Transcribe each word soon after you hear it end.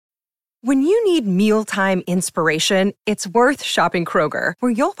When you need mealtime inspiration, it's worth shopping Kroger,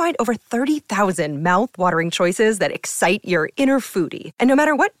 where you'll find over 30,000 mouth-watering choices that excite your inner foodie. And no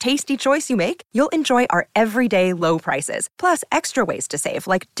matter what tasty choice you make, you'll enjoy our everyday low prices, plus extra ways to save,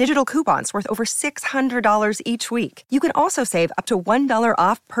 like digital coupons worth over $600 each week. You can also save up to $1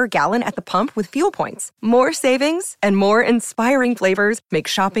 off per gallon at the pump with fuel points. More savings and more inspiring flavors make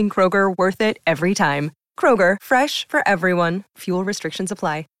shopping Kroger worth it every time. Kroger, fresh for everyone. Fuel restrictions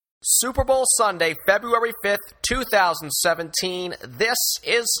apply. Super Bowl Sunday, February 5th, 2017. This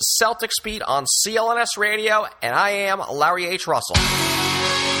is Celtics Beat on CLNS Radio, and I am Larry H. Russell.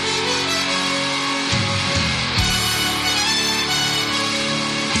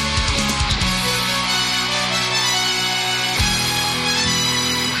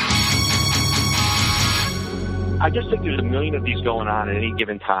 I just think there's a million of these going on at any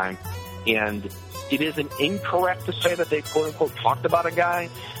given time, and it isn't incorrect to say that they quote-unquote talked about a guy,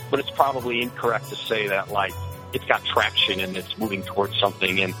 but it's probably incorrect to say that, like, it's got traction and it's moving towards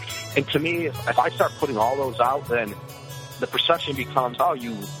something. And to me, if I start putting all those out, then the perception becomes, oh,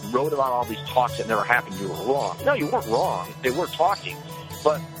 you wrote about all these talks that never happened, you were wrong. No, you weren't wrong. They were talking.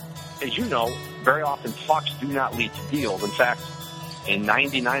 But as you know, very often talks do not lead to deals. In fact, in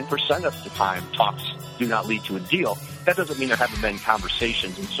 99% of the time, talks do not lead to a deal. That doesn't mean there haven't been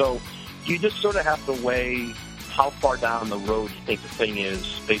conversations. And so you just sort of have to weigh how far down the road you think the thing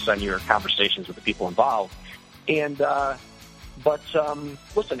is based on your conversations with the people involved. And, listen,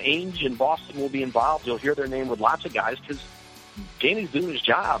 Ainge and Boston will be involved. You'll hear their name with lots of guys because Danny's doing his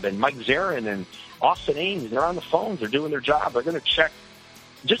job, and Mike Zarin and Austin Ames, they're on the phones. They're doing their job. They're going to check.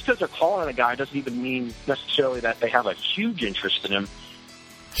 Just because they're calling a guy doesn't even mean necessarily that they have a huge interest in him.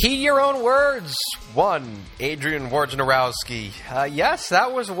 Heed your own words. One, Adrian Wojnarowski. Yes,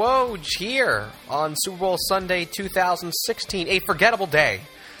 that was Woj here on Super Bowl Sunday 2016, a forgettable day.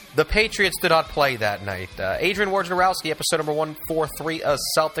 The Patriots did not play that night. Adrian Wojnarowski, episode number 143 of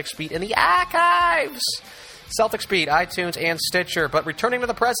Celtics Beat in the archives. Celtics Beat, iTunes, and Stitcher. But returning to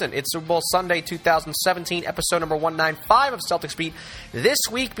the present, it's Super Bowl Sunday 2017, episode number 195 of Celtics Beat. This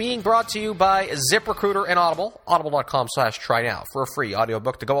week being brought to you by ZipRecruiter and Audible. Audible.com/try now for a free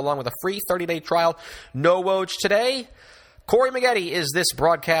audiobook to go along with a free 30-day trial. No Woj today. Corey Maggette is this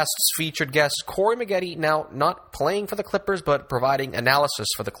broadcast's featured guest. Corey Maggette now not playing for the Clippers, but providing analysis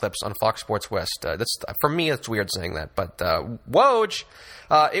for the Clips on Fox Sports West. For me, it's weird saying that. But Woj,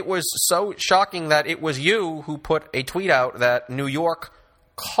 it was so shocking that it was you who put a tweet out that New York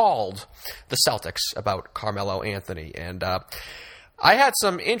called the Celtics about Carmelo Anthony. And I had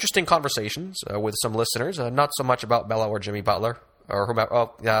some interesting conversations with some listeners, not so much about Melo or Jimmy Butler or whomever.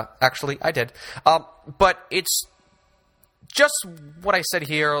 Oh, yeah, actually, I did. But it's just what I said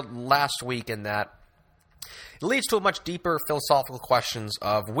here last week, in that it leads to a much deeper philosophical questions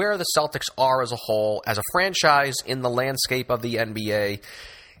of where the Celtics are as a whole, as a franchise in the landscape of the NBA,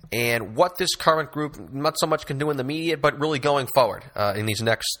 and what this current group not so much can do in the media, but really going forward in these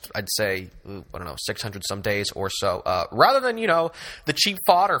next, I'd say, 600 some days or so. Rather than, the cheap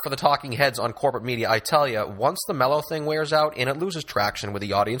fodder for the talking heads on corporate media, I tell you, once the Melo thing wears out and it loses traction with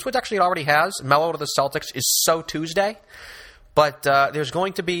the audience, which actually it already has, Melo to the Celtics is so Tuesday. But there's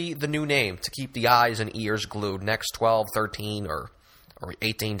going to be the new name to keep the eyes and ears glued next 12, 13, or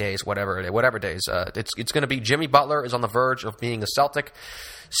 18 days, whatever days. It's going to be Jimmy Butler is on the verge of being a Celtic.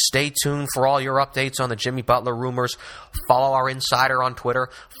 Stay tuned for all your updates on the Jimmy Butler rumors. Follow our insider on Twitter.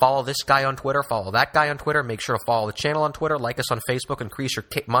 Follow this guy on Twitter. Follow that guy on Twitter. Make sure to follow the channel on Twitter. Like us on Facebook. Increase your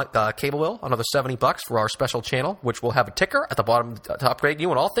cable bill another $70 for our special channel, which will have a ticker at the bottom to upgrade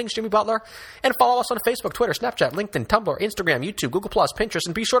you on all things Jimmy Butler. And follow us on Facebook, Twitter, Snapchat, LinkedIn, Tumblr, Instagram, YouTube, Google+, Pinterest,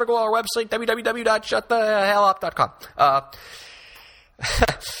 and be sure to go to our website, www.shutthehellup.com.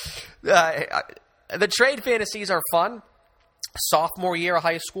 The trade fantasies are fun. Sophomore year of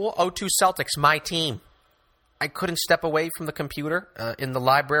high school, 02 Celtics, my team. I couldn't step away from the computer in the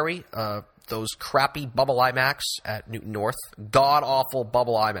library. Those crappy bubble IMAX at Newton North. God-awful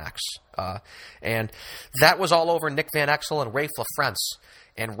bubble IMAX. And that was all over Nick Van Exel and Rafe LaFrance.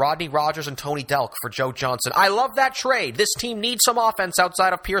 And Rodney Rogers and Tony Delk for Joe Johnson. I love that trade. This team needs some offense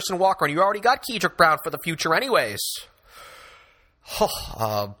outside of Pearson Walker, and you already got Kedrick Brown for the future anyways.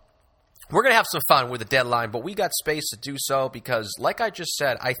 We're going to have some fun with the deadline, but we got space to do so because, like I just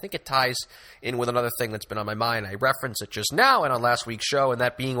said, I think it ties in with another thing that's been on my mind. I referenced it just now and on last week's show, and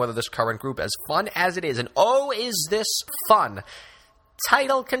that being whether this current group, as fun as it is, and oh, is this fun.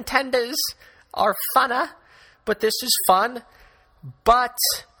 Title contenders are funner, but this is fun. But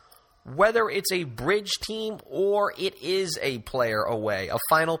whether it's a bridge team or it is a player away, a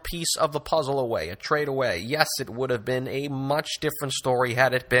final piece of the puzzle away, a trade away, yes, it would have been a much different story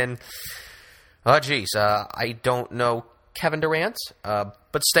had it been, I don't know, Kevin Durant,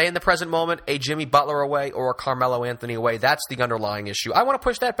 but stay in the present moment, a Jimmy Butler away or a Carmelo Anthony away. That's the underlying issue. I want to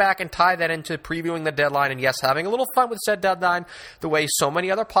push that back and tie that into previewing the deadline and, yes, having a little fun with said deadline the way so many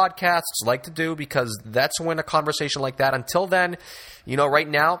other podcasts like to do, because that's when a conversation like that. Until then, right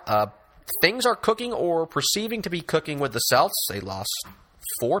now, things are cooking or perceiving to be cooking with the Celtics. They lost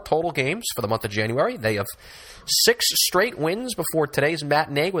 4 total games for the month of January. They have 6 straight wins before today's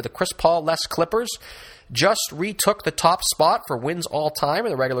matinee with the Chris Paul-less Clippers. Just retook the top spot for wins all time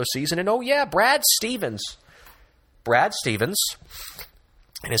in the regular season. And Brad Stevens and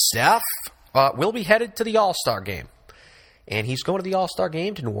his staff will be headed to the All-Star game. And he's going to the All-Star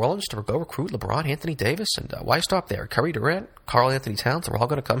game to New Orleans to go recruit LeBron, Anthony Davis, and why stop there? Curry, Durant, Karl Anthony Towns, they're all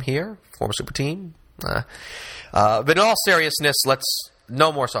going to come here, form a super team. But in all seriousness,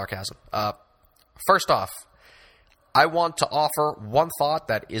 no more sarcasm. First off, I want to offer one thought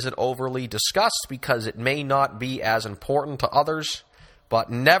that isn't overly discussed because it may not be as important to others, but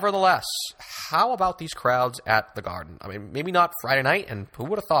nevertheless, how about these crowds at the Garden? I mean, maybe not Friday night, and who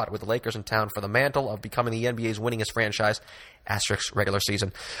would have thought with the Lakers in town for the mantle of becoming the NBA's winningest franchise, asterisk regular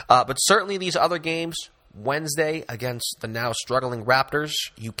season. But certainly these other games, Wednesday against the now struggling Raptors,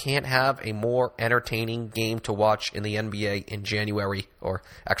 you can't have a more entertaining game to watch in the NBA in January, or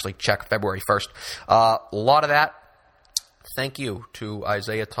actually check February 1st. A lot of that. Thank you to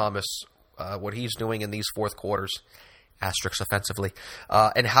Isaiah Thomas, what he's doing in these fourth quarters, asterisks offensively,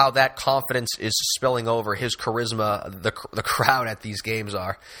 and how that confidence is spilling over his charisma. The crowd at these games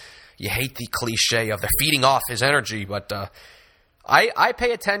are, you hate the cliche of they're feeding off his energy, but I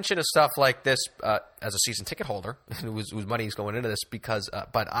pay attention to stuff like this as a season ticket holder whose money is going into this, because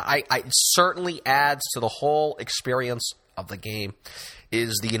but it certainly adds to the whole experience of the game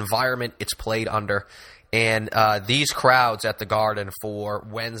is the environment it's played under. And these crowds at the Garden for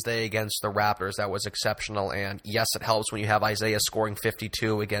Wednesday against the Raptors, that was exceptional. And yes, it helps when you have Isaiah scoring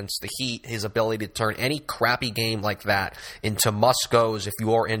 52 against the Heat, his ability to turn any crappy game like that into must-goes if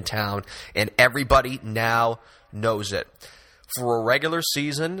you're in town. And everybody now knows it. For a regular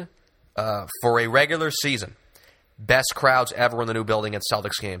season, best crowds ever in the new building at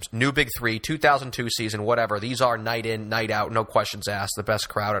Celtics games. New Big Three, 2002 season, whatever. These are night in, night out, no questions asked, the best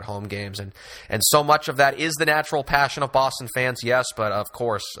crowd at home games. And so much of that is the natural passion of Boston fans, yes, but of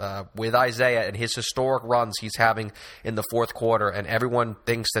course, with Isaiah and his historic runs he's having in the fourth quarter, and everyone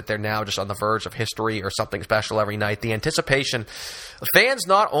thinks that they're now just on the verge of history or something special every night, the anticipation, fans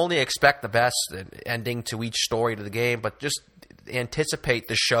not only expect the best ending to each story to the game, but just anticipate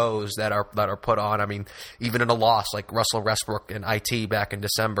the shows that are put on. I mean, even in a loss like Russell Westbrook and IT back in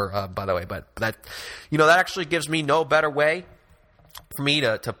December, by the way. But that actually gives me no better way for me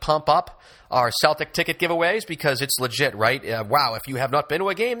to pump up our Celtic ticket giveaways, because it's legit, right? Wow, if you have not been to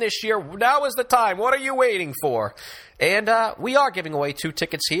a game this year, now is the time. What are you waiting for? And we are giving away 2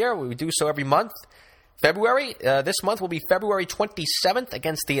 tickets here. We do so every month. February, this month will be February 27th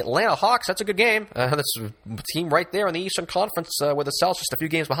against the Atlanta Hawks. That's a good game. That's a team right there in the Eastern Conference with the Celtics just a few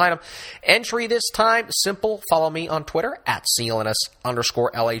games behind them. Entry this time, simple. Follow me on Twitter at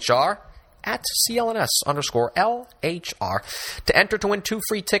CLNS_LHR. At CLNS_LHR. To enter to win 2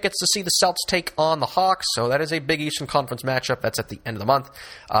 free tickets to see the Celtics take on the Hawks. So that is a big Eastern Conference matchup. That's at the end of the month.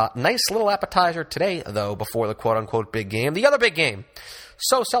 Nice little appetizer today, though, before the quote-unquote big game. The other big game.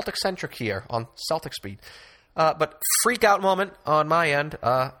 So Celtic-centric here on Celtic Speed. But freak-out moment on my end.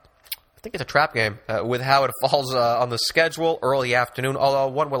 I think it's a trap game with how it falls on the schedule, early afternoon, although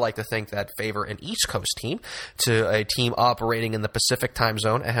one would like to think that favor an East Coast team to a team operating in the Pacific time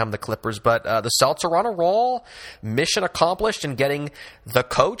zone, ahem, the Clippers. But the Celtics are on a roll. Mission accomplished in getting the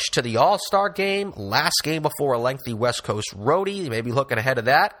coach to the All-Star game, last game before a lengthy West Coast roadie. Maybe looking ahead of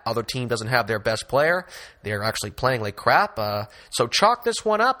that. Other team doesn't have their best player. They're actually playing like crap. So chalk this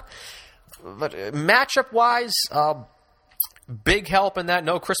one up. But matchup-wise, big help in that.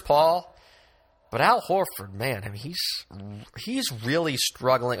 No Chris Paul. But Al Horford, man, I mean, he's really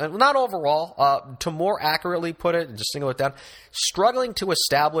struggling. Not overall, to more accurately put it, and just single it down, struggling to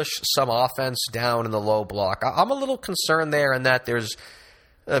establish some offense down in the low block. I'm a little concerned there in that there's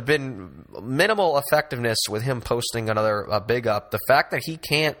been minimal effectiveness with him posting another big up. The fact that he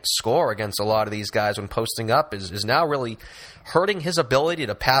can't score against a lot of these guys when posting up is now really hurting his ability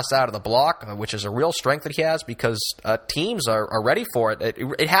to pass out of the block, which is a real strength that he has, because teams are ready for it.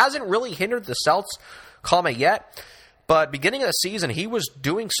 It hasn't really hindered the Celtics' comment yet, But beginning of the season, he was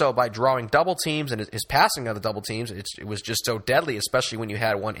doing so by drawing double teams, and his passing of the double teams, it was just so deadly, especially when you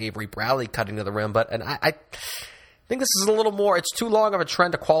had one Avery Bradley cutting to the rim. But I think this is a little more, it's too long of a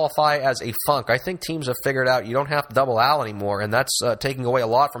trend to qualify as a funk. I think teams have figured out you don't have to double Al anymore, and that's taking away a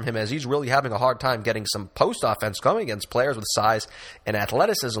lot from him, as he's really having a hard time getting some post offense going against players with size and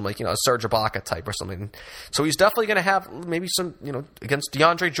athleticism, like, a Serge Ibaka type or something. So he's definitely going to have maybe some, against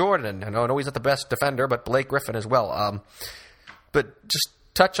DeAndre Jordan, and I know he's not the best defender, but Blake Griffin as well. But just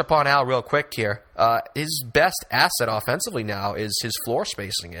touch upon Al real quick here. His best asset offensively now is his floor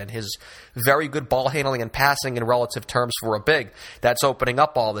spacing and his very good ball handling and passing in relative terms for a big. That's opening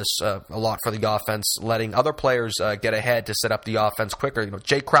up all this a lot for the offense, letting other players get ahead to set up the offense quicker.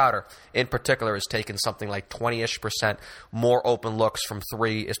 Jay Crowder in particular has taken something like 20-ish% more open looks from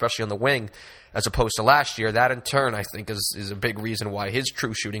three, especially on the wing, as opposed to last year. That in turn, I think, is a big reason why his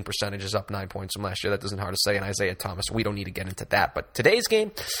true shooting percentage is up 9 points from last year. That isn't hard to say. And Isaiah Thomas, we don't need to get into that. But today's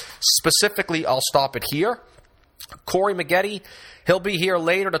game, specifically, I'll stop it here. Corey Maggette, he'll be here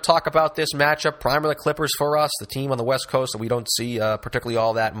later to talk about this matchup. Primarily Clippers for us, the team on the West Coast that we don't see particularly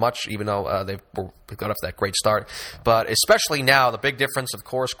all that much, even though they've got off that great start. But especially now, the big difference, of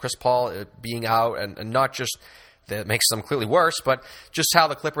course, Chris Paul being out, and not just that makes them clearly worse, but just how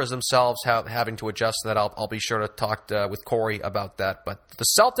the Clippers themselves having to adjust to that. I'll be sure to talk with Corey about that. But the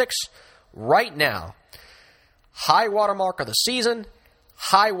Celtics, right now, high watermark of the season,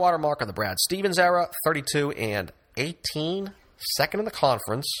 high watermark of the Brad Stevens era, 32-18, second in the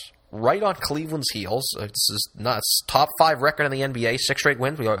conference, right on Cleveland's heels. This is nuts. Top 5 record in the NBA, 6 straight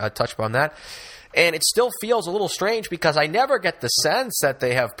wins. We touched upon that. And it still feels a little strange because I never get the sense that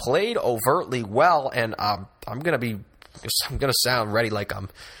they have played overtly well. And I'm going to sound ready like I'm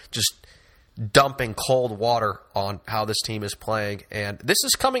just dumping cold water on how this team is playing. And this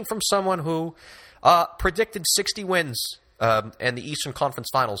is coming from someone who predicted 60 wins and the Eastern Conference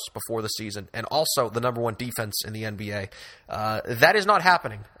Finals before the season, and also the number 1 defense in the NBA. That is not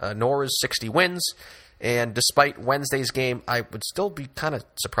happening, nor is 60 wins. And despite Wednesday's game, I would still be kind of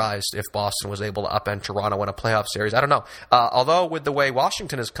surprised if Boston was able to upend Toronto in a playoff series. I don't know. Although with the way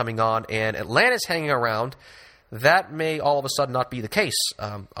Washington is coming on and Atlanta's hanging around, that may all of a sudden not be the case.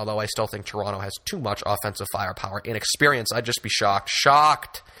 Although I still think Toronto has too much offensive firepower and experience. I'd just be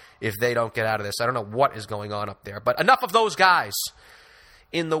shocked if they don't get out of this. I don't know what is going on up there. But enough of those guys.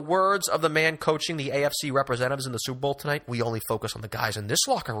 In the words of the man coaching the AFC representatives in the Super Bowl tonight, we only focus on the guys in this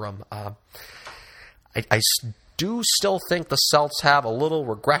locker room. I do still think the Celts have a little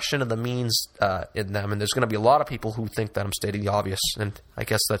regression of the means in them, and there's going to be a lot of people who think that I'm stating the obvious, and I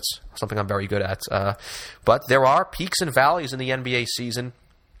guess that's something I'm very good at. But there are peaks and valleys in the NBA season.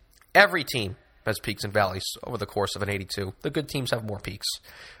 Every team has peaks and valleys over the course of an 82. The good teams have more peaks.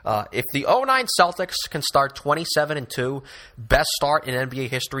 If the 09 Celtics can start 27-2, best start in NBA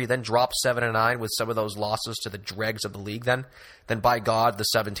history, then drop 7-9 with some of those losses to the dregs of the league, then by God, the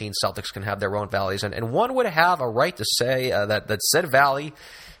 17 Celtics can have their own valleys. And one would have a right to say that said valley,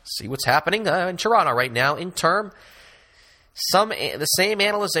 see what's happening in Toronto right now, in term, the same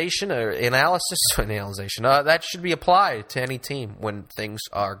analysis that should be applied to any team when things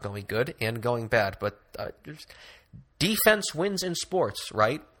are going good and going bad. But defense wins in sports,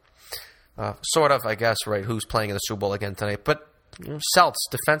 right? Sort of, I guess, right? Who's playing in the Super Bowl again tonight? But Celts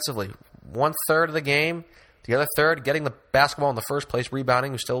defensively, 1/3 of the game. The other third, getting the basketball in the first place,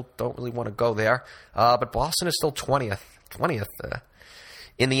 rebounding. We still don't really want to go there. But Boston is still 20th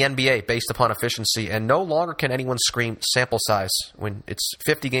in the NBA based upon efficiency. And no longer can anyone scream sample size when it's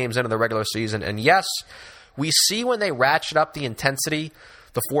 50 games into the regular season. And yes, we see when they ratchet up the intensity,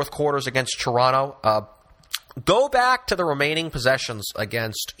 the fourth quarters against Toronto. Go back to the remaining possessions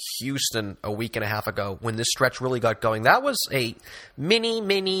against Houston a week and a half ago when this stretch really got going. That was a mini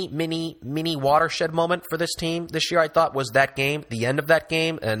watershed moment for this team this year, I thought, was that game, the end of that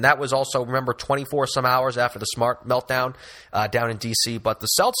game. And that was also, remember, 24-some hours after the Smart meltdown down in D.C. But the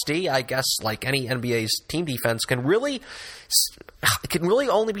Celtics D, I guess, like any NBA's team defense, can really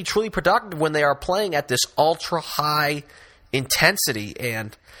only be truly productive when they are playing at this ultra-high intensity.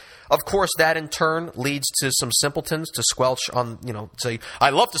 And of course, that in turn leads to some simpletons to squelch on, say, I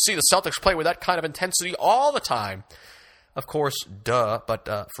love to see the Celtics play with that kind of intensity all the time. Of course,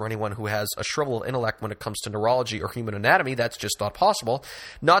 but for anyone who has a shriveled intellect when it comes to neurology or human anatomy, that's just not possible.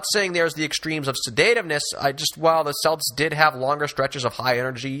 Not saying there's the extremes of sedativeness. While the Celtics did have longer stretches of high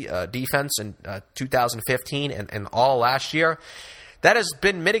energy defense in 2015 and all last year, that has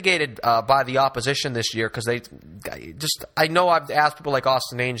been mitigated by the opposition this year because I know I've asked people like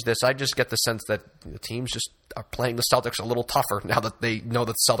Austin Ainge this. I just get the sense that the teams just are playing the Celtics a little tougher now that they know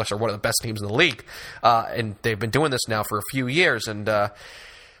that the Celtics are one of the best teams in the league. And they've been doing this now for a few years.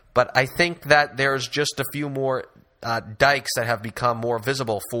 But I think that there's just a few more dikes that have become more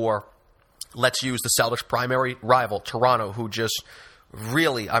visible for, let's use the Celtics' primary rival, Toronto, who just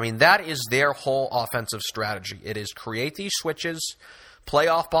really, that is their whole offensive strategy. It is create these switches, play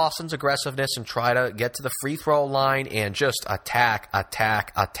off Boston's aggressiveness, and try to get to the free throw line and just attack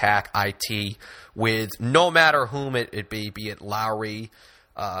IT with no matter whom it be it Lowry,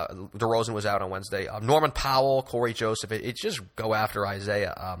 DeRozan was out on Wednesday, Norman Powell, Corey Joseph. It just go after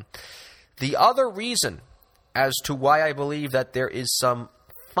Isaiah. The other reason as to why I believe that there is some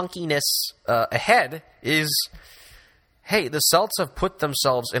funkiness ahead is, hey, the Celtics have put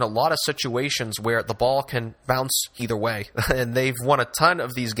themselves in a lot of situations where the ball can bounce either way. And they've won a ton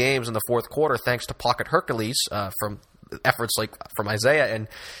of these games in the fourth quarter thanks to Pocket Hercules from efforts like from Isaiah. And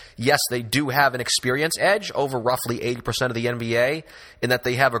yes, they do have an experience edge over roughly 80% of the NBA in that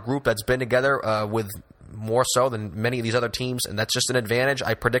they have a group that's been together with more so than many of these other teams, and that's just an advantage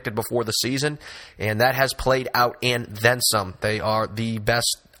I predicted before the season, and that has played out and then some. They are the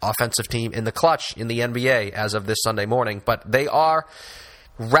best offensive team in the clutch in the NBA as of this Sunday morning, but they are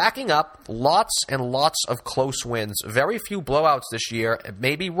racking up lots and lots of close wins. Very few blowouts this year. It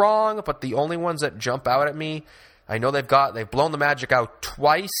may be wrong, but the only ones that jump out at me, I know they've blown the Magic out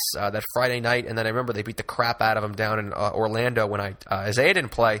twice that Friday night, and then I remember they beat the crap out of them down in Orlando when Isaiah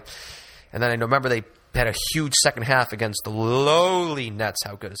didn't play, and then I remember they had a huge second half against the lowly Nets.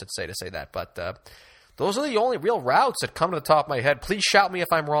 How good is it to say that? But those are the only real routes that come to the top of my head. Please shout me if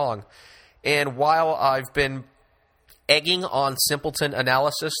I'm wrong. And while I've been egging on simpleton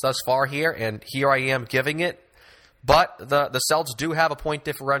analysis thus far here, and here I am giving it, but the Celtics do have a point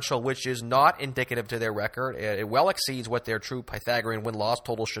differential, which is not indicative to their record. It well exceeds what their true Pythagorean win-loss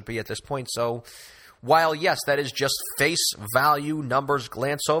total should be at this point. So while, yes, that is just face value numbers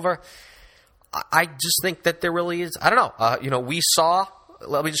glance over, I just think that there really is, I don't know, we saw,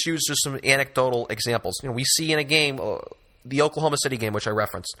 let me just use just some anecdotal examples. We see in a game, the Oklahoma City game, which I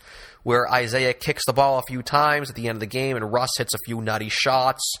referenced, where Isaiah kicks the ball a few times at the end of the game and Russ hits a few nutty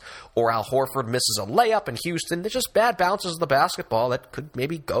shots, or Al Horford misses a layup in Houston. There's just bad bounces of the basketball that could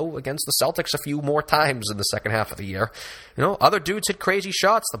maybe go against the Celtics a few more times in the second half of the year. Other dudes hit crazy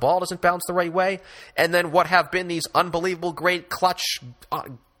shots. The ball doesn't bounce the right way. And then what have been these unbelievable, great, clutch,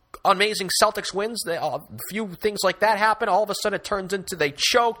 amazing Celtics wins, a few things like that happen. All of a sudden it turns into they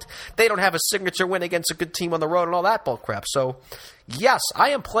choked. They don't have a signature win against a good team on the road and all that bull crap. So, yes, I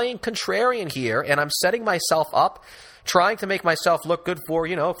am playing contrarian here, and I'm setting myself up, trying to make myself look good for,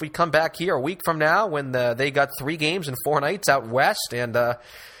 if we come back here a week from now when they got 3 games in 4 nights out west, and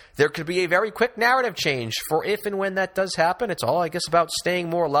there could be a very quick narrative change for if and when that does happen. It's all, I guess, about staying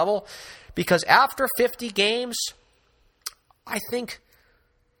more level, because after 50 games, I think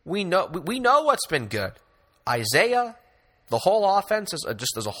we know what's been good. Isaiah, the whole offense is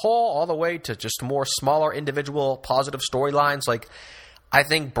just as a whole, all the way to just more smaller individual positive storylines. Like, I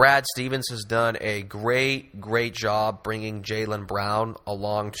think Brad Stevens has done a great job bringing Jaylen Brown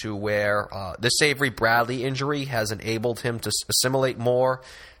along to where this Avery Bradley injury has enabled him to assimilate more.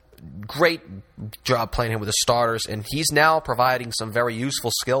 Great job playing him with the starters, and he's now providing some very useful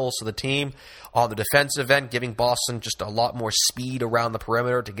skills to the team on the defensive end, giving Boston just a lot more speed around the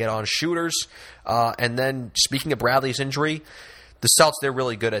perimeter to get on shooters. And then, speaking of Bradley's injury, the Celtics, they're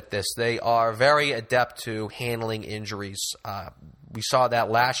really good at this. They are very adept to handling injuries. We saw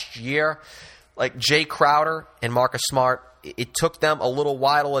that last year. Like Jay Crowder and Marcus Smart, it took them a little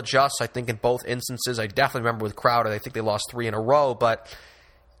while to adjust, I think, in both instances. I definitely remember with Crowder, I think they lost 3 in a row, but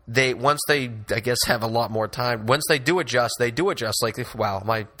once they, I guess, have a lot more time. Once they do adjust, they do adjust. Like, wow, am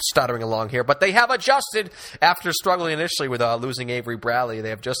I stuttering along here? But they have adjusted after struggling initially with losing Avery Bradley. They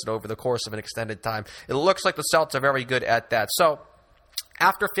have adjusted over the course of an extended time. It looks like the Celtics are very good at that. So,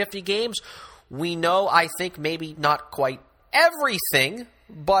 after 50 games, we know, I think, maybe not quite everything,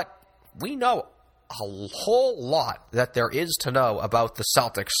 but we know a whole lot that there is to know about the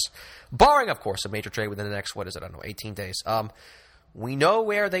Celtics, barring, of course, a major trade within the next, 18 days. We know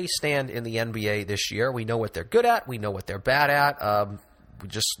where they stand in the NBA this year. We know what they're good at. We know what they're bad at. We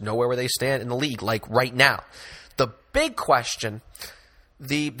just know where they stand in the league, like right now. The big question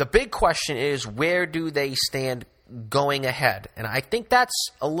is, where do they stand going ahead? And I think that's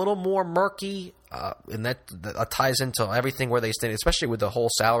a little more murky, and that ties into everything where they stand, especially with the whole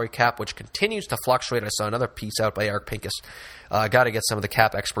salary cap, which continues to fluctuate. I saw another piece out by Eric Pincus. Got to get some of the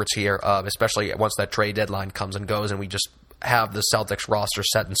cap experts here, especially once that trade deadline comes and goes, and we just have the Celtics roster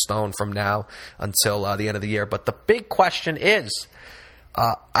set in stone from now until the end of the year. But the big question is,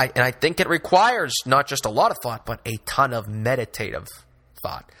 I think it requires not just a lot of thought, but a ton of meditative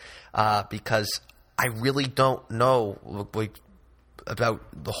thought, because I really don't know about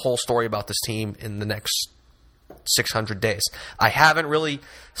the whole story about this team in the next 600 days. I haven't really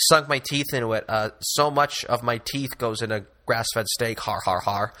sunk my teeth into it. So much of my teeth goes into grass-fed steak,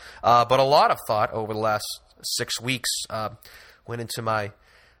 but a lot of thought over the last 6 weeks went into my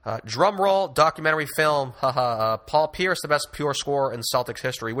drum roll documentary film, Paul Pierce, the best pure scorer in Celtics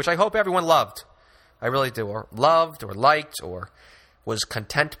history, which I hope everyone loved. I really do, or loved, or liked, or was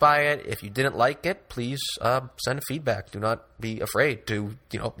content by it. If you didn't like it, please send feedback. Do not be afraid to,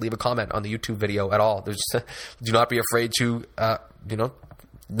 leave a comment on the YouTube video at all. Do not be afraid to,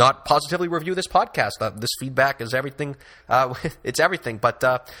 not positively review this podcast. This feedback is everything. It's everything. But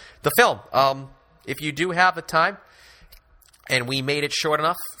the film, if you do have the time, and we made it short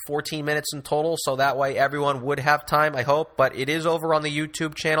enough, 14 minutes in total, so that way everyone would have time, I hope. But it is over on the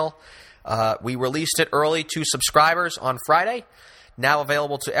YouTube channel. We released it early to subscribers on Friday. Now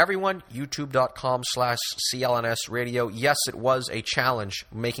available to everyone, youtube.com/CLNS Radio. Yes, it was a challenge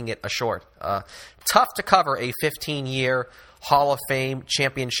making it a short. Tough to cover a 15-year Hall of Fame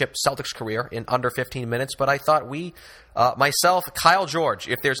championship Celtics career in under 15 minutes, but I thought myself, Kyle George,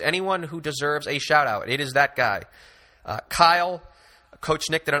 if there's anyone who deserves a shout-out, it is that guy. Kyle, Coach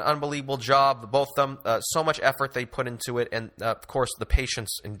Nick did an unbelievable job, both of them. So much effort they put into it, and, of course, the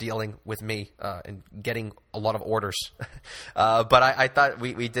patience in dealing with me and getting a lot of orders. But I thought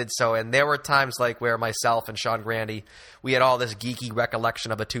we did so, and there were times like where myself and Sean Grandy, we had all this geeky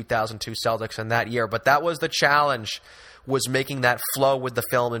recollection of the 2002 Celtics in that year, but that was the challenge, was making that flow with the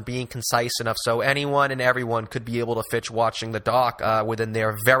film and being concise enough so anyone and everyone could be able to fit watching the doc within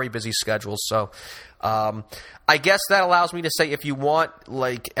their very busy schedules. So I guess that allows me to say, if you want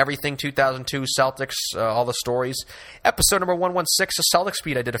everything 2002 Celtics, all the stories, episode number 116 of Celtics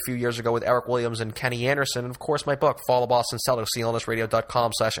Speed I did a few years ago with Eric Williams and Kenny Anderson, and of course my book, Fall of Boston Celtics,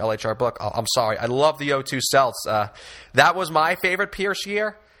 CLNSradio.com/LHR book. I'm sorry, I love the 02 Celts. That was my favorite Pierce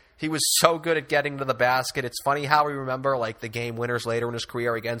year. He was so good at getting to the basket. It's funny how we remember the game winners later in his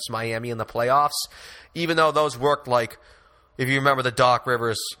career against Miami in the playoffs, even though those worked if you remember the Doc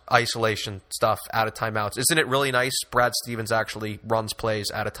Rivers isolation stuff out of timeouts. Isn't it really nice? Brad Stevens actually runs plays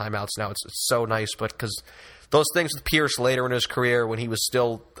out of timeouts now. It's so nice, but because those things with Pierce later in his career when he was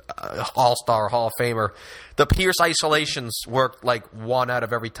still All-Star, Hall of Famer, the Pierce isolations worked 1 out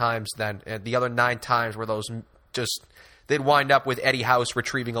of every times then. And the other 9 times were those just... They'd wind up with Eddie House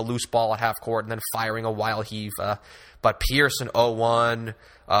retrieving a loose ball at half court and then firing a wild heave. But Pierce in 01,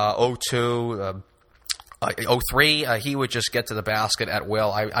 02, 03, he would just get to the basket at will.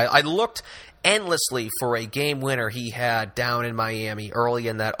 I looked endlessly for a game winner he had down in Miami early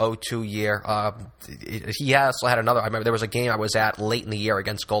in that 02 year. He also had another. I remember there was a game I was at late in the year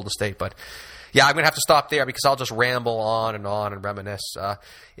against Golden State, but... Yeah, I'm going to have to stop there because I'll just ramble on and reminisce.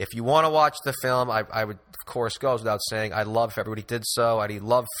 If you want to watch the film, I would, of course, goes without saying, I'd love if everybody did so. I'd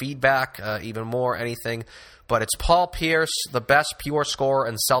love feedback, even more, anything. But it's Paul Pierce, the best pure scorer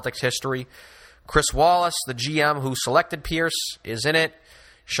in Celtics history. Chris Wallace, the GM who selected Pierce, is in it.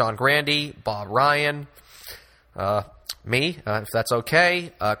 Sean Grandy, Bob Ryan, me, if that's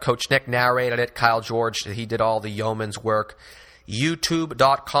okay. Coach Nick narrated it. Kyle George, he did all the yeoman's work.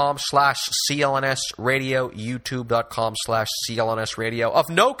 youtube.com/CLNS Radio, youtube.com/CLNS Radio. Of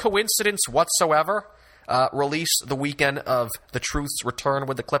no coincidence whatsoever, released the weekend of the Truth's return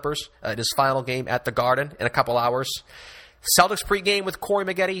with the Clippers at his final game at the Garden in a couple hours. Celtics pregame with Corey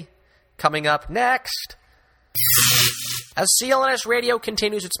Maggette coming up next. As CLNS Radio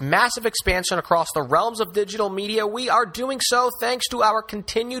continues its massive expansion across the realms of digital media, we are doing so thanks to our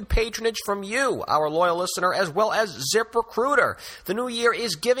continued patronage from you, our loyal listener, as well as ZipRecruiter. The new year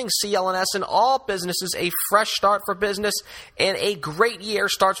is giving CLNS and all businesses a fresh start for business, and a great year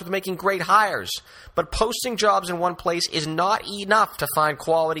starts with making great hires. But posting jobs in one place is not enough to find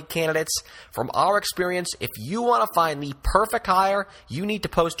quality candidates. From our experience, if you want to find the perfect hire, you need to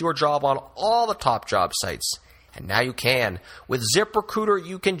post your job on all the top job sites. And now you can. With ZipRecruiter,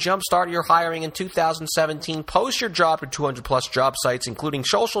 you can jumpstart your hiring in 2017. Post your job to 200-plus job sites, including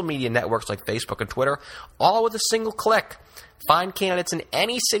social media networks like Facebook and Twitter, all with a single click. Find candidates in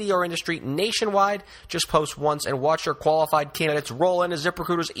any city or industry nationwide. Just post once and watch your qualified candidates roll into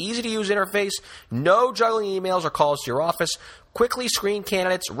ZipRecruiter's easy-to-use interface. No juggling emails or calls to your office. Quickly screen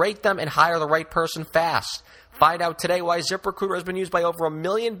candidates, rate them, and hire the right person fast. Find out today why ZipRecruiter has been used by over 1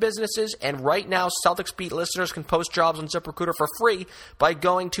 million businesses, and right now, Celtics Beat listeners can post jobs on ZipRecruiter for free by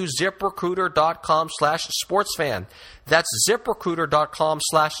going to ZipRecruiter.com/sportsfan. That's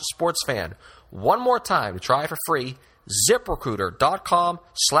ZipRecruiter.com/sportsfan. One more time to try it for free,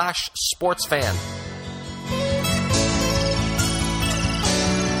 ZipRecruiter.com/sportsfan.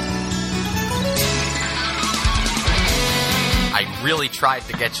 I really tried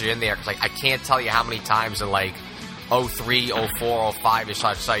to get you in there because I can't tell you how many times in 03, 04, 05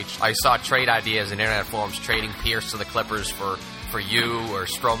 I saw trade ideas in internet forums trading Pierce to the Clippers for you or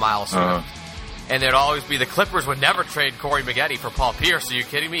Stroh. And there'd always be the Clippers would never trade Corey Maggette for Paul Pierce. Are you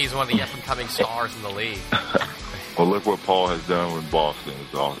kidding me? He's one of the up-and-coming stars in the league. Well, look what Paul has done with Boston.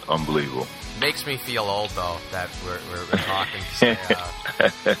 It's unbelievable. Makes me feel old, though, that we're talking.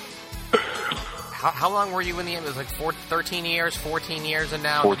 How long were you in the end? It was 13 years, 14 years, and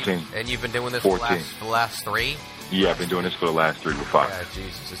now? 14. And you've been doing this for the last 3? Yeah, I've been doing this for the last 3 to 5. Yeah,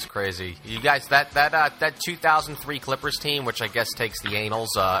 Jesus, it's crazy. You guys, that 2003 Clippers team, which I guess takes the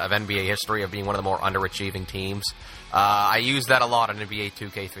annals of NBA history of being one of the more underachieving teams. I use that a lot on NBA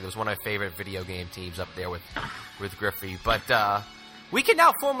 2K3. It was one of my favorite video game teams up there with Griffey. But we can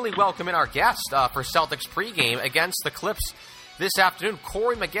now formally welcome in our guest for Celtics pregame against the Clips this afternoon,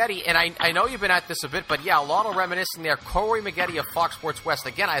 Corey Maggette. And I know you've been at this a bit, but yeah, a lot of reminiscing there. Corey Maggette of Fox Sports West.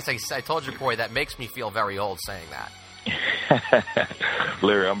 Again, as I told you, Corey, that makes me feel very old saying that.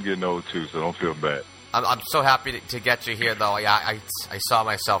 Larry, I'm getting old too, so don't feel bad. I'm so happy to get you here, though. I saw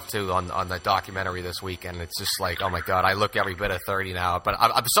myself, too, on the documentary this weekend. It's just like, oh, my God, I look every bit of 30 now. But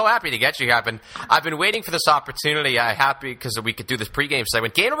I'm so happy to get you here. I've been waiting for this opportunity. I'm happy because we could do this pregame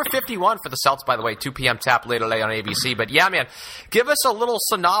segment. Game number 51 for the Celtics, by the way, 2 p.m. tap later today on ABC. But, yeah, man, give us a little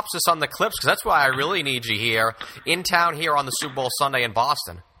synopsis on the Clips because that's why I really need you here in town here on the Super Bowl Sunday in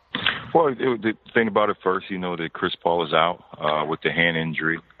Boston. Well, the thing about it first, that Chris Paul is out with the hand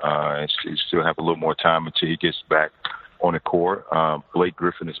injury. He still have a little more time until he gets back on the court. Blake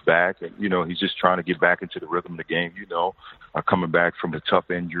Griffin is back, and he's just trying to get back into the rhythm of the game. Coming back from the tough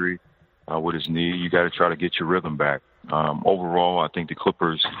injury with his knee, you got to try to get your rhythm back. Overall, I think the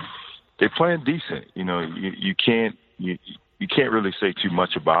Clippers they're playing decent. You can't really say too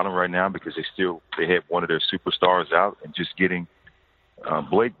much about them right now because they had one of their superstars out and just getting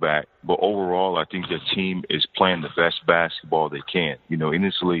Blake back, but overall, I think the team is playing the best basketball they can. In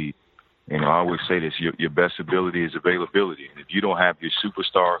this league, I always say this: your best ability is availability. And if you don't have your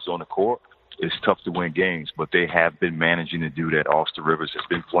superstars on the court, it's tough to win games. But they have been managing to do that. Austin Rivers has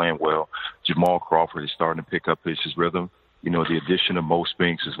been playing well. Jamal Crawford is starting to pick up his rhythm. The addition of Mo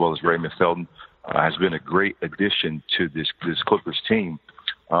Spinks as well as Raymond Felton has been a great addition to this Clippers team.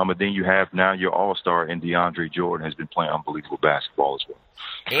 And then you have now your all-star in DeAndre Jordan has been playing unbelievable basketball as well.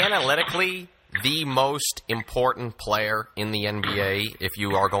 Analytically, the most important player in the NBA, if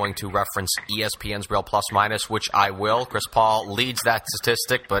you are going to reference ESPN's Real Plus Minus, which I will. Chris Paul leads that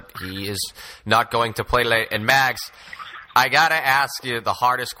statistic, but he is not going to play today. And Mags, I got to ask you the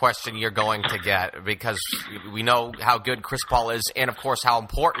hardest question you're going to get because we know how good Chris Paul is and, of course, how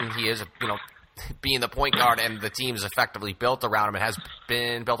important he is, being the point guard, and the team's effectively built around him. It has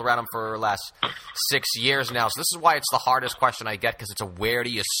been built around him for the last 6 years now. So this is why it's the hardest question I get, because it's a where do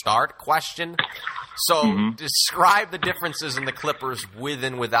you start question. So describe the differences in the Clippers with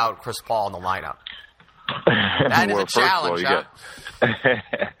and without Chris Paul in the lineup. That is a challenge, huh?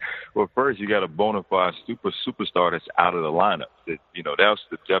 Well, first you got a bona fide superstar that's out of the lineup. That's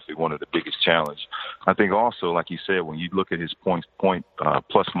definitely one of the biggest challenge. I think also, like you said, when you look at his point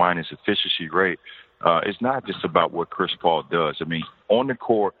plus minus efficiency rate, it's not just about what Chris Paul does. On the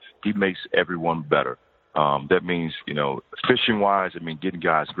court, he makes everyone better. That means, fishing wise, getting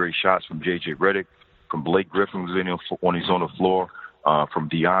guys great shots from J.J. Redick, from Blake Griffin when he's on the floor, from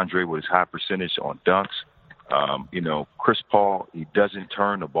DeAndre with his high percentage on dunks. Chris Paul, he doesn't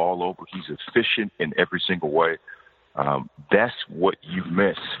turn the ball over. He's efficient in every single way. That's what you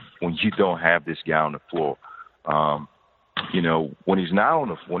miss when you don't have this guy on the floor. When he's not on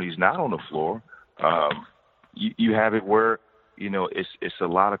the floor, you have it where it's a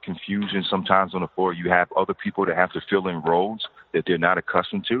lot of confusion sometimes on the floor. You have other people that have to fill in roles that they're not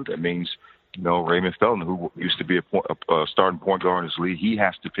accustomed to. That means Raymond Felton, who used to be a starting point guard in this league, he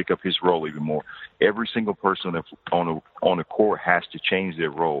has to pick up his role even more. Every single person on the court has to change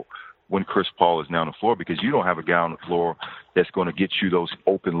their role when Chris Paul is now on the floor, because you don't have a guy on the floor that's going to get you those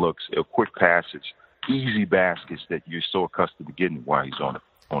open looks, quick passes, easy baskets that you're so accustomed to getting while he's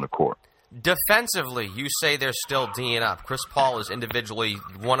on the court. Defensively, you say they're still D'ing up. Chris Paul is individually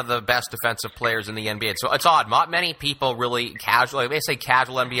one of the best defensive players in the NBA. So it's odd. Not many people really casual. They say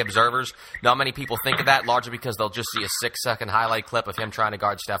casual NBA observers. Not many people think of that, largely because they'll just see a 6-second highlight clip of him trying to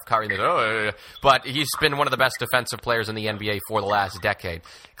guard Steph Curry. And they go, oh. But he's been one of the best defensive players in the NBA for the last decade.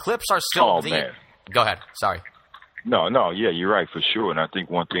 Clips are still man. Go ahead. Sorry. No, yeah, you're right for sure. And I think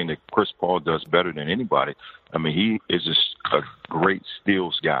one thing that Chris Paul does better than anybody, I mean, he is a great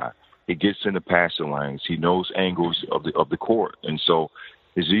steals guy. He gets in the passing lanes. He knows angles of the court. And so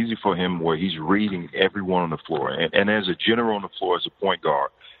it's easy for him where he's reading everyone on the floor. And as a general on the floor, as a point guard,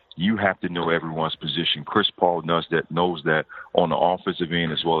 you have to know everyone's position. Chris Paul knows that on the offensive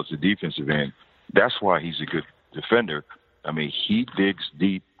end as well as the defensive end. That's why he's a good defender. I mean, he digs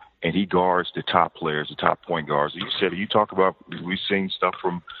deep and he guards the top players, the top point guards. You talk about, we've seen stuff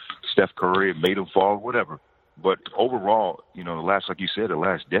from Steph Curry, made him fall, whatever. But overall, like you said, the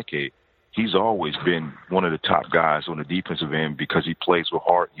last decade, he's always been one of the top guys on the defensive end because he plays with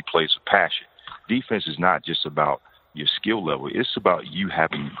heart, he plays with passion. Defense is not just about your skill level. It's about you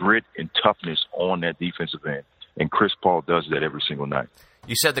having grit and toughness on that defensive end. And Chris Paul does that every single night.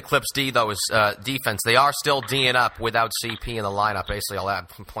 You said the Clips D, though, is defense. They are still D'ing up without CP in the lineup. Basically, I'll add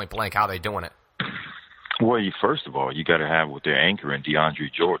point blank. How are they doing it? Well, first of all, you got to have with their anchor and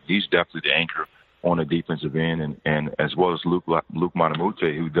DeAndre Jordan. He's definitely the anchor on the defensive end, and as well as Luke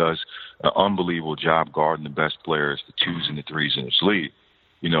Montemute, who does an unbelievable job guarding the best players, the 2s and the 3s in this league.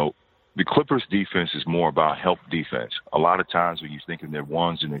 The Clippers' defense is more about help defense. A lot of times when you think of their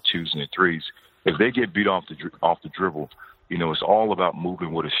 1s and their 2s and their 3s, if they get beat off the dribble, it's all about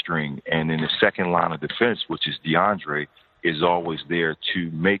moving with a string. And then the second line of defense, which is DeAndre, is always there to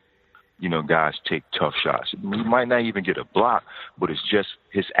make guys take tough shots. He might not even get a block, but it's just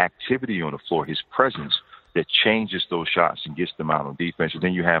his activity on the floor, his presence, that changes those shots and gets them out on defense. And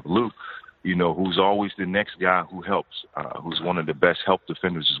then you have Luke, who's always the next guy who helps, who's one of the best help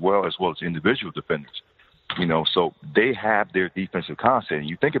defenders as well as individual defenders. So they have their defensive concept. And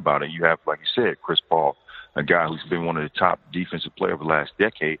you think about it, you have, like you said, Chris Paul, a guy who's been one of the top defensive players of the last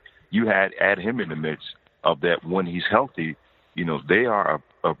decade. You add him in the midst of that when he's healthy. They are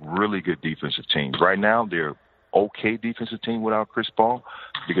a really good defensive team. Right now, they're okay defensive team without Chris Paul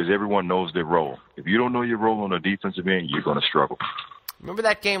because everyone knows their role. If you don't know your role on the defensive end, you're going to struggle. Remember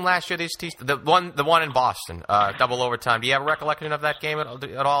that game last year? The one in Boston, double overtime. Do you have a recollection of that game at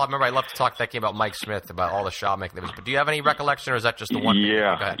all? I remember I love to talk that game about Mike Smith, about all the shot making. But do you have any recollection, or is that just the one?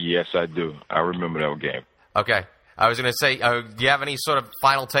 Yeah, yes, I do. I remember that game. Okay. I was going to say, do you have any sort of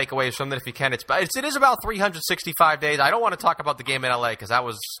final takeaways from that if you can? It is about 365 days. I don't want to talk about the game in L.A. because that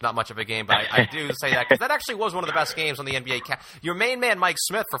was not much of a game, but I do say that because that actually was one of the best games on the NBA. Your main man, Mike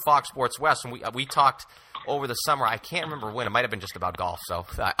Smith, for Fox Sports West, and we talked over the summer. I can't remember when. It might have been just about golf, or it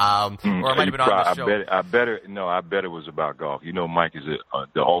might have been on the show. I bet it was about golf. Mike is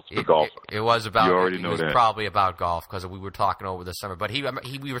the ultimate golfer. It was about. You already know that. It was probably about golf because we were talking over the summer. But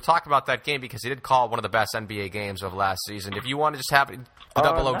we were talking about that game because he did call it one of the best NBA games of last season. If you want to just have the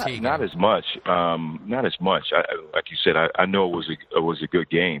double OT game. Not as much. Not as much. Like you said, I know it was a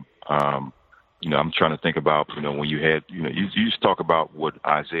good game. I'm trying to think about, when you had, you just talk about what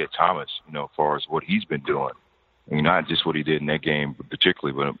Isaiah Thomas, as far as what he's been doing. Not just what he did in that game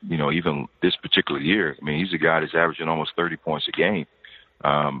particularly, but, even this particular year. He's a guy that's averaging almost 30 points a game.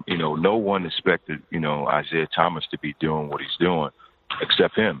 No one expected, Isaiah Thomas to be doing what he's doing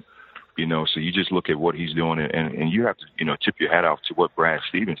except him. So you just look at what he's doing and you have to, tip your hat off to what Brad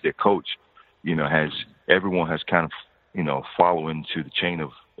Stevens, their coach, everyone has kind of, follow into the chain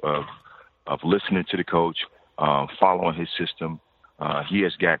of listening to the coach, following his system. He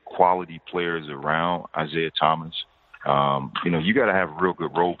has got quality players around Isaiah Thomas. You got to have real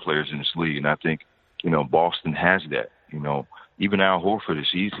good role players in this league, and I think Boston has that. Even Al Horford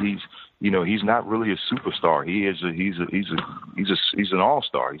he's not really a superstar. He's an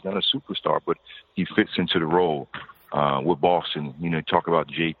all-star. He's not a superstar, but he fits into the role with Boston. Talk about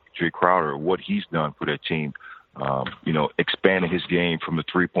Jay Crowder, what he's done for that team. Expanding his game from the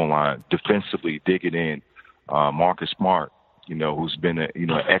three-point line, defensively digging in. Marcus Smart, who's been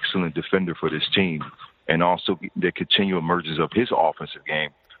an excellent defender for this team, and also the continual emergence of his offensive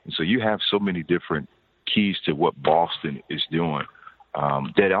game. And so you have so many different keys to what Boston is doing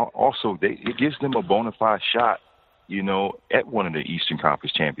that also it gives them a bona fide shot, at one of the Eastern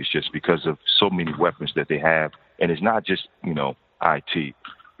Conference championships because of so many weapons that they have. And it's not just, IT.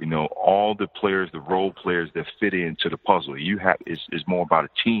 All the players, the role players that fit into the puzzle. Is more about a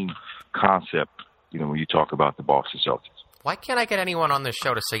team concept, when you talk about the Boston Celtics. Why can't I get anyone on this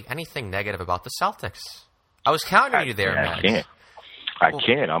show to say anything negative about the Celtics? I was counting on you there, man. I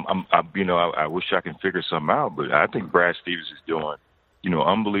can't. I wish I can figure something out, but I think Brad Stevens is doing,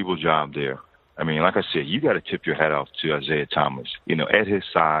 unbelievable job there. I mean, like I said, you got to tip your hat off to Isaiah Thomas, at his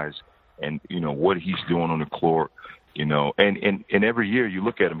size and, what he's doing on the court, and every year you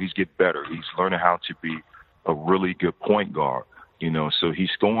look at him, he's getting better. He's learning how to be a really good point guard, so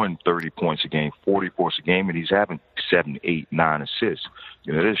he's scoring 30 points a game, 40 points a game, and he's having 7, 8, 9 assists.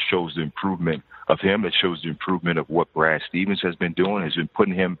 This shows the improvement of him. It shows the improvement of what Brad Stevens has been doing, has been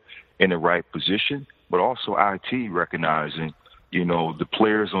putting him in the right position, but also IT recognizing, the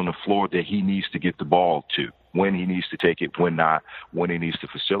players on the floor that he needs to get the ball to, when he needs to take it, when not, when he needs to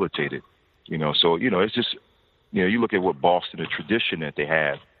facilitate it. So, it's just, you look at what Boston, the tradition that they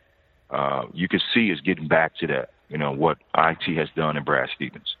have, you can see is getting back to that, what IT has done in Brad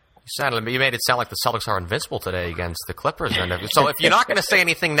Stevens. You made it sound like the Celtics are invincible today against the Clippers. And so if you're not going to say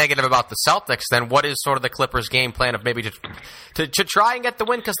anything negative about the Celtics, then what is sort of the Clippers' game plan of maybe to try and get the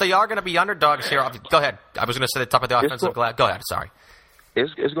win? Because they are going to be underdogs here. Go ahead. I was going to say the top of the offensive glass. Go ahead. Sorry.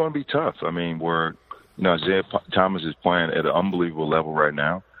 It's going to be tough. I mean, Isaiah Thomas is playing at an unbelievable level right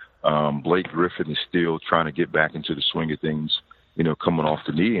now. Blake Griffin is still trying to get back into the swing of things, coming off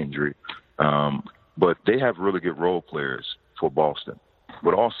the knee injury. But they have really good role players for Boston.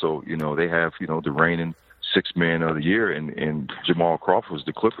 But also, they have, the reigning sixth man of the year in Jamal Crawford, was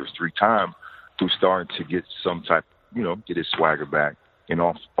the Clippers 3-time, who's starting to get some type, get his swagger back. And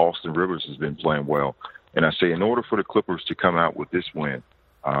Austin Rivers has been playing well. And I say in order for the Clippers to come out with this win,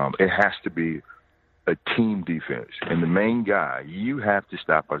 it has to be a team defense. And the main guy, you have to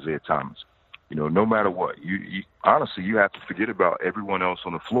stop Isaiah Thomas. No matter what. Honestly, you have to forget about everyone else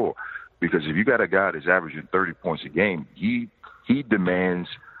on the floor. Because if you got a guy that's averaging 30 points a game, he demands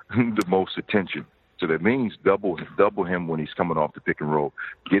the most attention. So that means double him when he's coming off the pick and roll,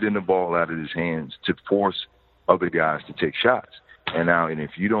 getting the ball out of his hands to force other guys to take shots. And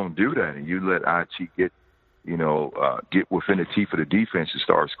if you don't do that and you let IT get within the teeth of the defense and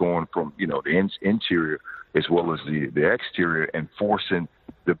start scoring from, the interior as well as the exterior and forcing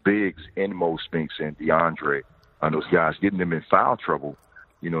the bigs in Mo Spinks and DeAndre, those guys, getting them in foul trouble,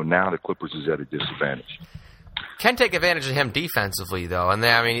 now the Clippers is at a disadvantage. Can take advantage of him defensively, though. And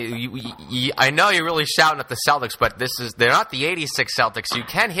I know you're really shouting at the Celtics, but they're not the '86 Celtics. You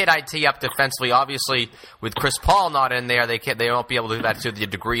can hit IT up defensively. Obviously, with Chris Paul not in there, they won't be able to do that to the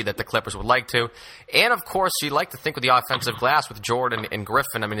degree that the Clippers would like to. And of course, you like to think with the offensive glass with Jordan and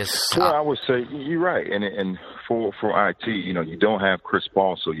Griffin. I mean, I would say you're right. And for IT, you don't have Chris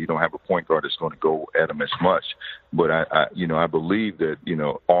Paul, so you don't have a point guard that's going to go at him as much. But I believe that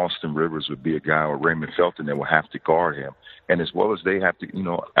Austin Rivers would be a guy, or Raymond Felton, that will have to guard him, and as well as they have to,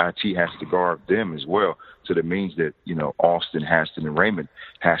 IT has to guard them as well. So that means that Austin, Haston, and Raymond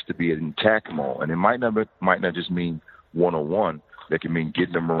has to be in attack mode, and it might not just mean 1-on-1. That can mean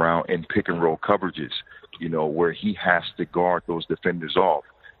getting them around in pick and roll coverages, where he has to guard those defenders off.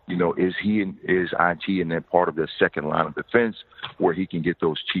 Is IT in that part of the second line of defense where he can get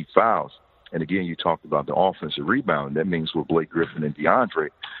those cheap fouls? And again, you talked about the offensive rebound. That means with Blake Griffin and DeAndre,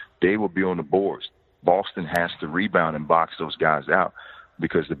 they will be on the boards. Boston has to rebound and box those guys out,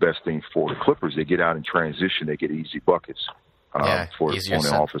 because the best thing for the Clippers, they get out in transition, they get easy buckets on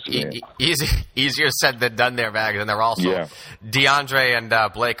the offensive end. Easier said than done there, Bags. And they're also DeAndre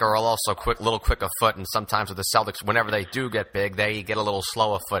and Blake are also little quick of foot, and sometimes with the Celtics, whenever they do get big, they get a little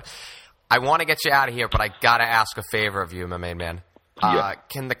slow of foot. I want to get you out of here, but I got to ask a favor of you, my main man.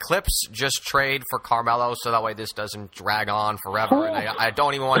 Can the Clips just trade for Carmelo so that way this doesn't drag on forever? And I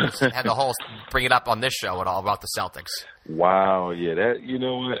don't even want to have the whole bring it up on this show at all about the Celtics. Wow, yeah, that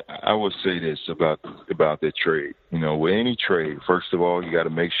what I would say this about that trade. With any trade, first of all, you got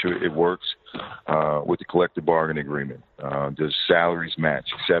to make sure it works with the collective bargaining agreement. Does salaries match,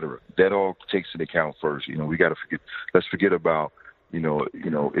 etc. That all takes into account first. We got to let's forget about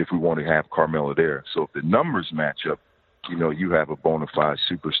if we want to have Carmelo there. So if the numbers match up, you have a bona fide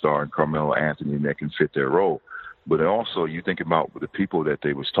superstar in Carmelo Anthony that can fit their role. But then also you think about the people that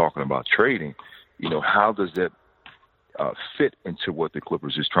they was talking about trading, how does that fit into what the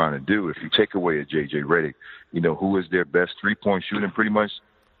Clippers is trying to do? If you take away a J.J. Redick, who is their best three-point shooter, and pretty much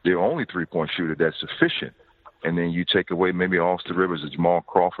their only three-point shooter that's sufficient. And then you take away maybe Austin Rivers or Jamal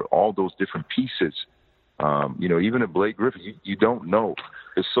Crawford, all those different pieces. Even a Blake Griffin, you don't know.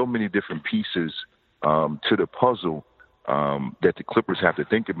 There's so many different pieces to the puzzle that the Clippers have to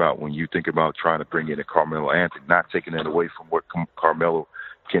think about when you think about trying to bring in a Carmelo Anthony, not taking that away from what Carmelo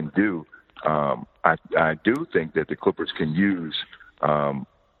can do. I do think that the Clippers can use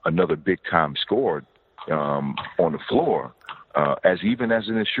another big-time scorer on the floor, as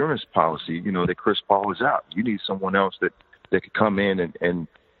an insurance policy, that Chris Paul is out. You need someone else that could come in and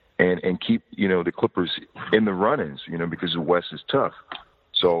keep, the Clippers in the run-ins, because the West is tough.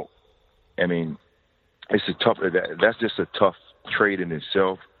 So, I mean, that's just a tough trade in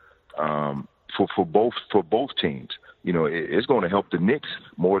itself, for both teams. It's going to help the Knicks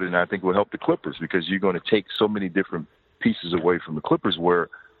more than I think will help the Clippers, because you're going to take so many different pieces away from the Clippers, where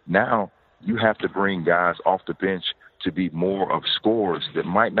now you have to bring guys off the bench to be more of scorers that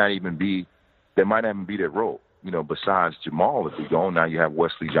might not even be their role. Besides Jamal, if he's gone, now you have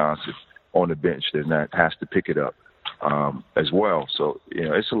Wesley Johnson on the bench that has to pick it up as well. So,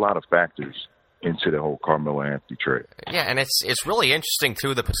 it's a lot of factors into the whole Carmelo Anthony trade. Yeah, and it's really interesting,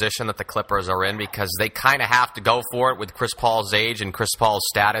 too, the position that the Clippers are in, because they kind of have to go for it with Chris Paul's age and Chris Paul's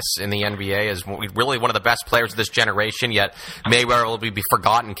status in the NBA as really one of the best players of this generation, yet Mayweather will be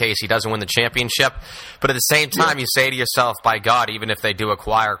forgotten in case he doesn't win the championship. But at the same time, you say to yourself, by God, even if they do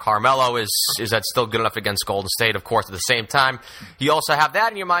acquire Carmelo, is that still good enough against Golden State? Of course, at the same time, you also have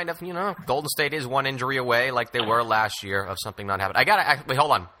that in your mind of, Golden State is one injury away, like they were last year, of something not happening. Wait,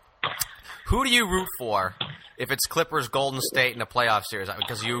 hold on. Who do you root for if it's Clippers Golden State in a playoff series?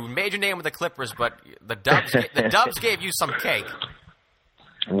 Because you made your name with the Clippers, but the Dubs gave you some cake.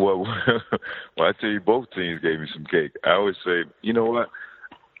 Well, I tell you, both teams gave me some cake. I always say, you know what?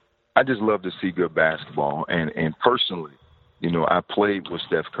 I just love to see good basketball, and personally, I played with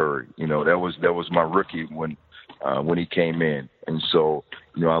Steph Curry. That was my rookie when he came in, and so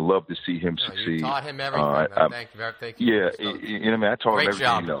I love to see him succeed. You taught him everything. Thank you. Yeah, I taught him everything.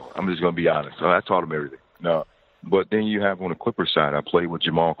 I'm just going to be honest. I taught him everything. No, but then you have on the Clippers side, I played with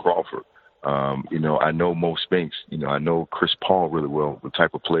Jamal Crawford. I know Mo Spinks. I know Chris Paul really well, the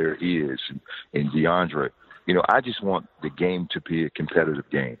type of player he is, and DeAndre. I just want the game to be a competitive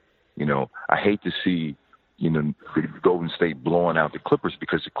game. I hate to see, the Golden State blowing out the Clippers,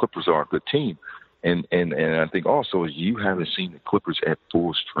 because the Clippers are a good team. And I think also is you haven't seen the Clippers at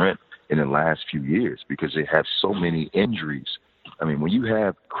full strength in the last few years, because they have so many injuries. I mean, when you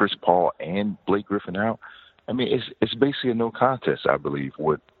have Chris Paul and Blake Griffin out, I mean, it's basically a no contest, I believe,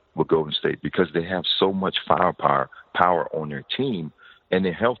 with Golden State, because they have so much power on their team, and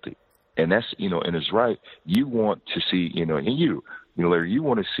they're healthy. And that's, and it's right. You want to see, Larry, you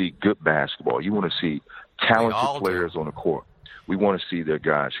want to see good basketball. You want to see talented players on the court. We want to see their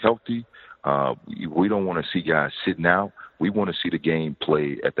guys healthy. We don't want to see guys sitting out. We want to see the game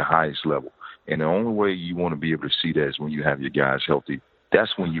played at the highest level. And the only way you want to be able to see that is when you have your guys healthy.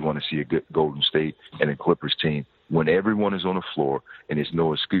 That's when you want to see a good Golden State and a Clippers team, when everyone is on the floor and there's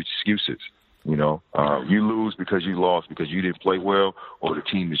no excuses. You lose because you lost because you didn't play well, or the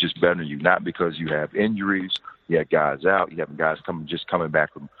team is just better than you, not because you have injuries, you have guys out, you have guys coming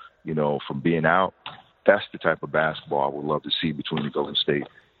back from being out. That's the type of basketball I would love to see between the Golden State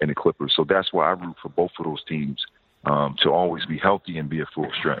and the Clippers. So that's why I root for both of those teams to always be healthy and be at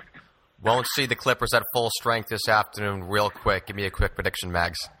full strength. Won't see the Clippers at full strength this afternoon. Real quick, give me a quick prediction,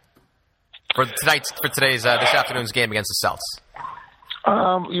 Mags, for today's this afternoon's game against the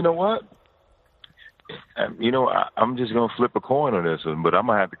Celtics. You know what? I'm just gonna flip a coin on this one, but I'm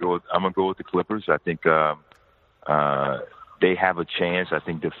gonna go with the Clippers. I think they have a chance. I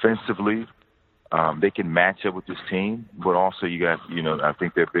think defensively, they can match up with this team, but also you got, I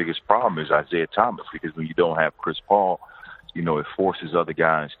think their biggest problem is Isaiah Thomas, because when you don't have Chris Paul, it forces other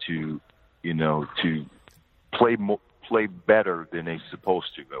guys to play better than they're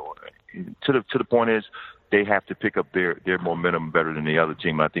supposed to. To the point is, they have to pick up their momentum better than the other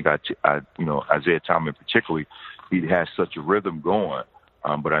team. I think Isaiah Thomas particularly, he has such a rhythm going,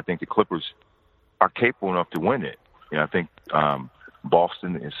 but I think the Clippers are capable enough to win it. I think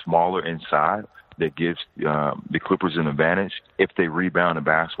Boston is smaller inside. That gives the Clippers an advantage if they rebound the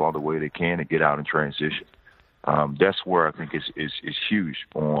basketball the way they can and get out in transition. That's where I think is huge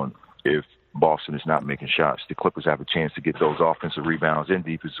on if Boston is not making shots. The Clippers have a chance to get those offensive rebounds and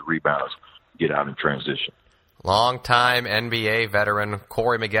defensive rebounds, get out in transition. Longtime NBA veteran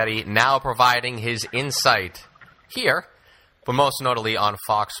Corey Maggette now providing his insight here, but most notably on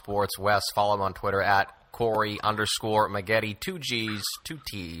Fox Sports West. Follow him on Twitter at Corey_Maggette, 2 G's, 2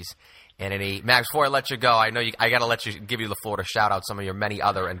 T's, and an E. Max, before I let you go, I know I got to give you the floor to shout out some of your many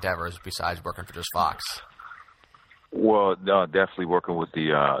other endeavors besides working for just Fox. Well, definitely working with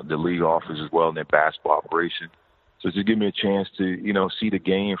the league office as well in their basketball operation. So just give me a chance to, see the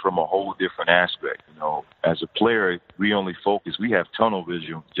game from a whole different aspect. As a player, we only focus, we have tunnel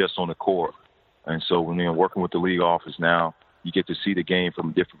vision just on the court. And so when you're working with the league office now, you get to see the game from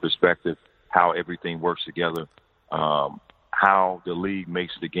a different perspective, how everything works together. how the league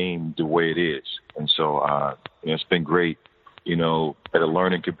makes the game the way it is. And so it's been great, at a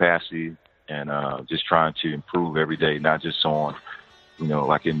learning capacity and just trying to improve every day, not just on,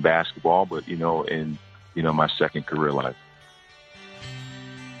 like in basketball, but, in, my second career life.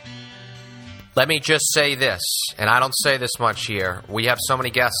 Let me just say this, and I don't say this much here. We have so many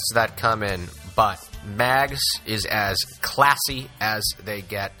guests that come in, but Mags is as classy as they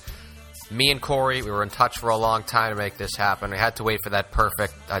get. Me and Corey, we were in touch for a long time to make this happen. We had to wait for that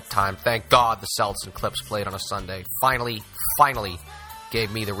perfect time. Thank God the Celtics and Clips played on a Sunday. Finally gave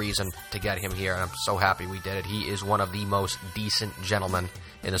me the reason to get him here, and I'm so happy we did it. He is one of the most decent gentlemen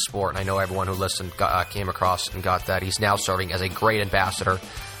in the sport, and I know everyone who listened came across and got that. He's now serving as a great ambassador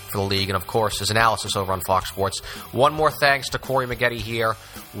for the league, and of course his analysis over on Fox Sports. One more thanks to Corey Maggette here.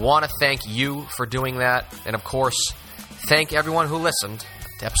 Want to thank you for doing that, and of course thank everyone who listened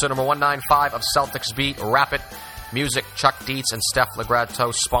to episode number 195 of Celtics Beat. Rapid music, Chuck Dietz and Steph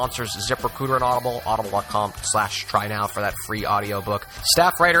Legrato. Sponsors ZipRecruiter and Audible, audible.com/try now for that free audiobook.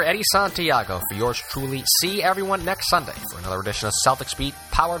 Staff writer Eddie Santiago for yours truly. See everyone next Sunday for another edition of Celtics Beat,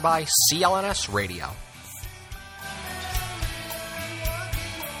 powered by CLNS Radio.